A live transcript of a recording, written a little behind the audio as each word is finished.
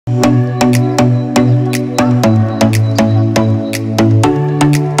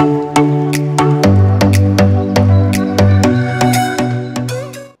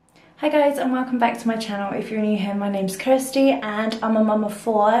back to my channel. If you're new here, my name's Kirsty and I'm a mum of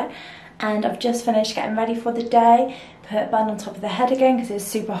 4 and I've just finished getting ready for the day. Put a bun on top of the head again because it's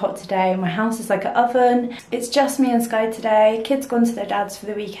super hot today. My house is like an oven. It's just me and Sky today. Kids gone to their dad's for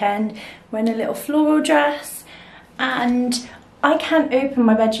the weekend. We're in a little floral dress and I can't open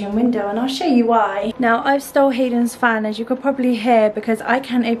my bedroom window and I'll show you why. Now I've stole Hayden's fan, as you could probably hear, because I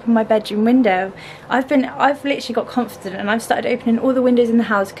can't open my bedroom window. I've literally got confident and I've started opening all the windows in the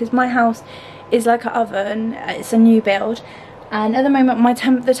house because my house is like an oven. It's a new build and at the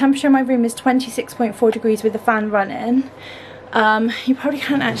moment the temperature in my room is 26.4 degrees with the fan running. You probably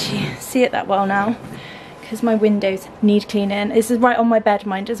can't actually see it that well now because my windows need cleaning. This is right on my bed,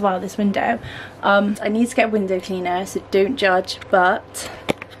 mind, as well, this window. I need to get a window cleaner, so don't judge, but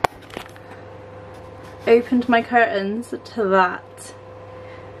opened my curtains to that.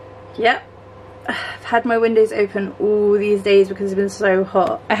 Yep, I've had my windows open all these days because it's been so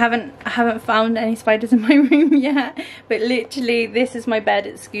hot. I haven't found any spiders in my room yet, but literally this is my bed.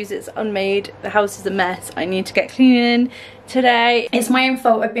 Excuse it's unmade. The house is a mess. I need to get cleaning today. It's my own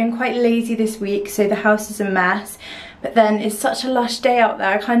fault. I've been quite lazy this week, so the house is a mess. But then it's such a lush day out there.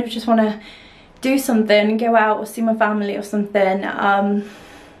 I kind of just want to do something, go out or see my family or something.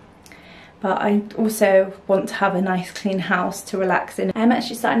 But I also want to have a nice clean house to relax in. I'm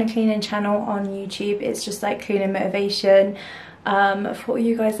actually starting a cleaning channel on YouTube. It's just like cleaning motivation for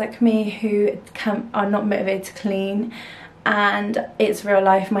you guys like me who are not motivated to clean. And it's real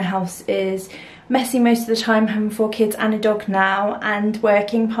life. My house is messy most of the time, having 4 kids and a dog now, and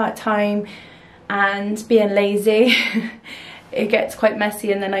working part-time and being lazy. It gets quite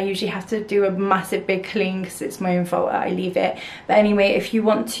messy and then I usually have to do a massive big clean because it's my own fault that I leave it. But anyway, if you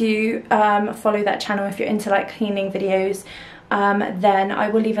want to follow that channel, if you're into like cleaning videos, then I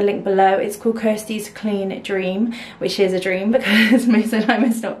will leave a link below. It's called Kirsty's Clean Dream, which is a dream because most of the time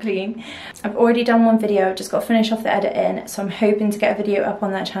it's not clean. I've already done one video, I've just got to finish off the editing, so I'm hoping to get a video up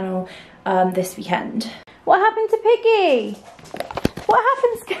on that channel this weekend. What happened to Piggy? What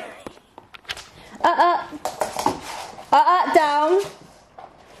happened, Sky? Down.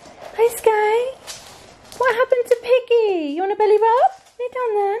 Hi, Sky. What happened to Piggy? You want a belly rub? Lay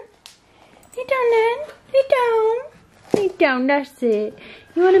down then. Lay down then. Lay down. Lay down, that's it.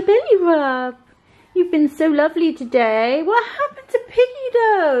 You want a belly rub? You've been so lovely today. What happened to Piggy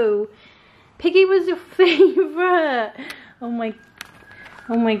though? Piggy was your favourite. Oh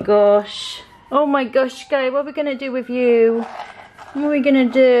my gosh. Oh my gosh, Sky, what are we gonna do with you? What are we gonna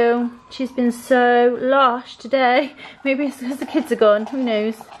do? She's been so lush today. Maybe it's because the kids are gone, who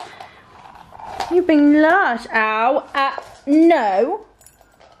knows? You've been lush. Ow. No.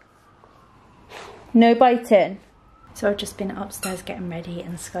 No biting. So I've just been upstairs getting ready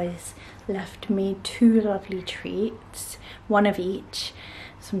and Sky's left me 2 lovely treats, 1 of each.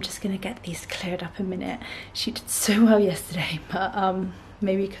 So I'm just gonna get these cleared up a minute. She did so well yesterday, but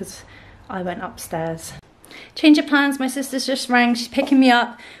maybe because I went upstairs. Change of plans, my sister's just rang, she's picking me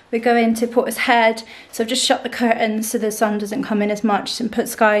up. We're going to Portishead, so I've just shut the curtains so the sun doesn't come in as much and put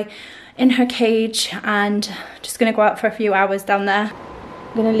Sky in her cage and just gonna go out for a few hours down there.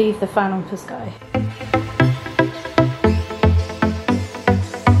 I'm gonna leave the fan on for Sky.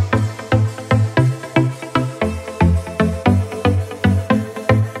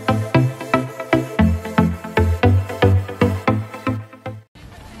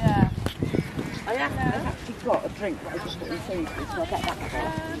 Got a drink, but I just put in food, so I'll get that back.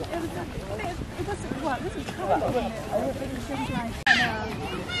 It wasn't cold, was it? I don't think it seems like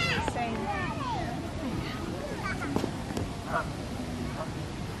same.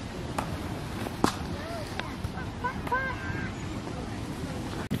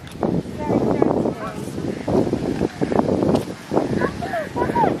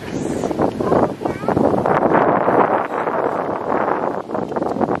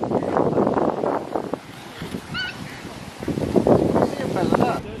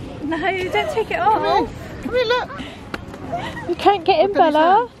 No, don't take it off. Come here, look. You can't get in,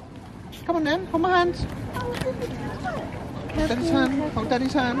 Bella. Come on then, hold my hand. Hold Daddy's hand. Hold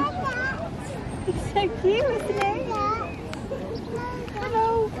Daddy's hand. He's so cute, isn't he?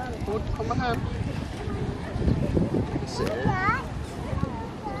 Hello. Hold my hand.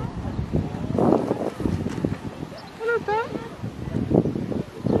 Hello, Dad.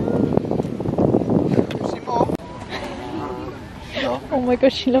 You see more? Oh my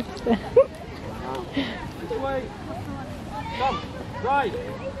gosh, she loves it. This way. Come. Right.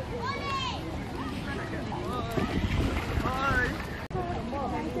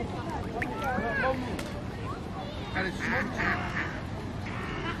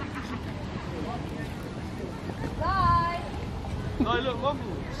 Bye. No, look, Mum.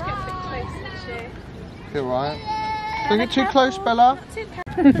 Just get a bit closer to you. You're right. Don't get too close, Bella.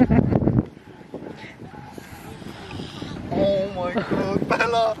 Oh my god,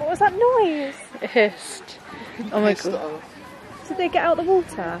 Bella! What was that noise? It hissed. Oh my god. Did they get out the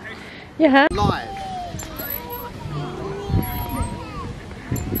water? Yeah. Live.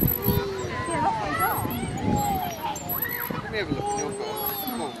 Yeah, that's what Let me have a look in your phone.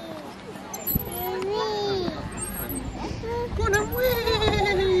 Come on. Go on and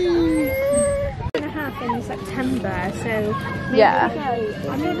wee! and a half in September, so maybe Yeah. we go.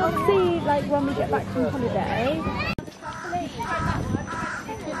 I mean, obviously, like when we get back from holiday.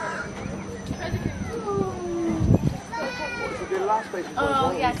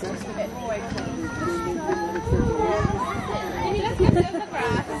 Oh yes, just a bit more open.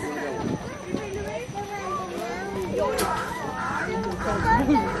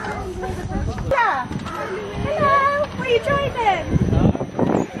 Yeah. Hello. What are you driving?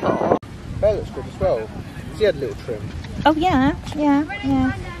 Bella looks good as well. She had a little trim. Oh yeah.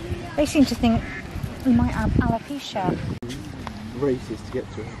 They seem to think we might have alopecia. Races to get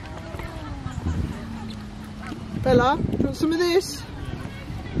to her. Bella, do you want some of this?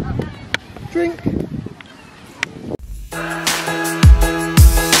 Drink.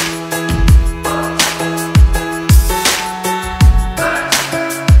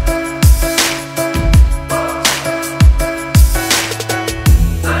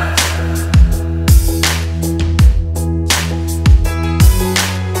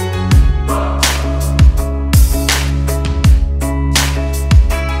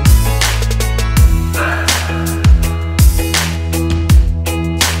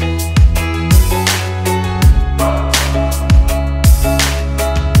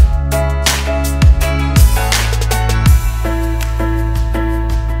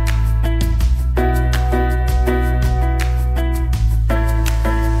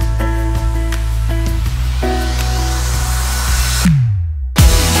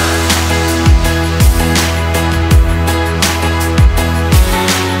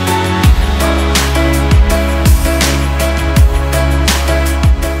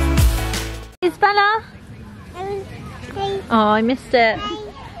 Oh, I missed it.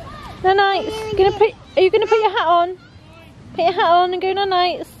 No nights. Are you gonna put your hat on? Put your hat on and go no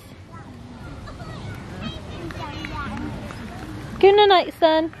nights. Go no nights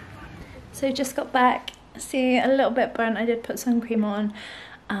then. So just got back. See, a little bit burnt. I did put sun cream on.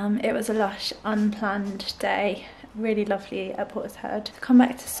 It was a lush, unplanned day. Really lovely at Portishead. Come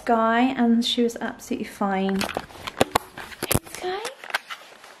back to Sky and she was absolutely fine. Hey, Sky.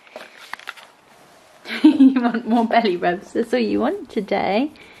 You want more belly rubs? That's all you want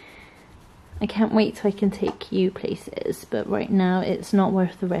today. I can't wait till I can take you places, but right now it's not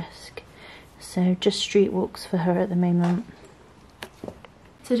worth the risk. So just street walks for her at the moment.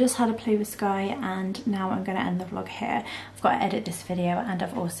 So just had a play with Sky and now I'm going to end the vlog here. I've got to edit this video and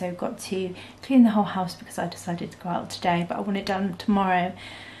I've also got to clean the whole house because I decided to go out today, but I want it done tomorrow.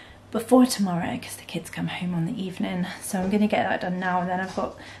 Before tomorrow because the kids come home on the evening, so I'm going to get that done now, and then I've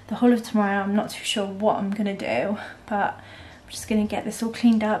got the whole of tomorrow. I'm not too sure what I'm going to do, but I'm just going to get this all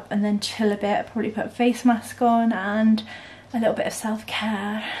cleaned up and then chill a bit, probably put a face mask on and a little bit of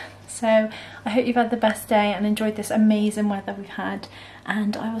self-care. So I hope you've had the best day and enjoyed this amazing weather we've had,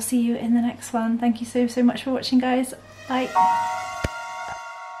 and I will see you in the next one. Thank you so much for watching, guys. Bye.